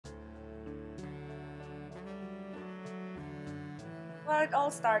Well, it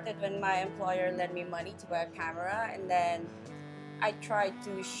all started when my employer lent me money to buy a camera, and then I try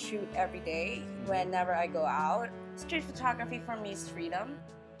to shoot every day whenever I go out. Street photography for me is freedom.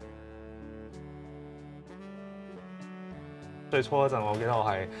 最初嗰陣，我記得我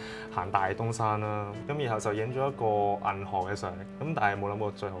係行大東山啦，咁然後就影咗一個銀河嘅相，咁但係冇諗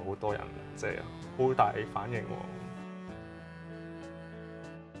過最後好多人即係好大反應喎。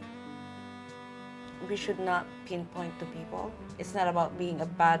We should not pinpoint to people. It's not about being a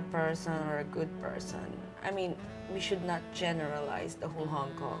bad person or a good person. I mean, we should not generalize the whole Hong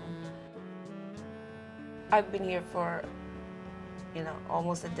Kong. I've been here for,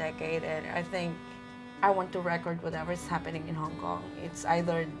 almost a decade, and I think I want to record whatever is happening in Hong Kong. It's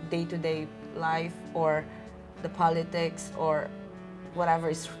either day-to-day life or the politics or whatever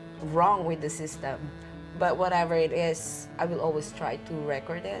is wrong with the system. But whatever it is, I will always try to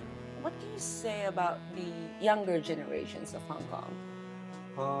record it. What can you say about the younger generations of Hong Kong?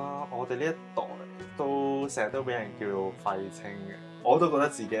 我哋呢一代都成日都俾人叫廢青嘅，我都覺得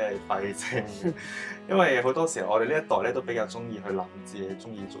自己係廢青嘅，因為好多時候我哋呢一代咧都比較中意去諗自己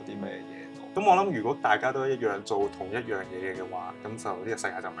中意做啲咩嘢。咁我諗如果大家都一樣做同一樣嘢嘅話，咁就呢個世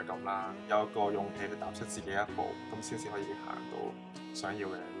界就唔係咁啦。有一個勇氣去踏出自己一步，咁先至可以行到想要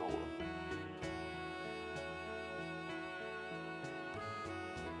嘅路咯。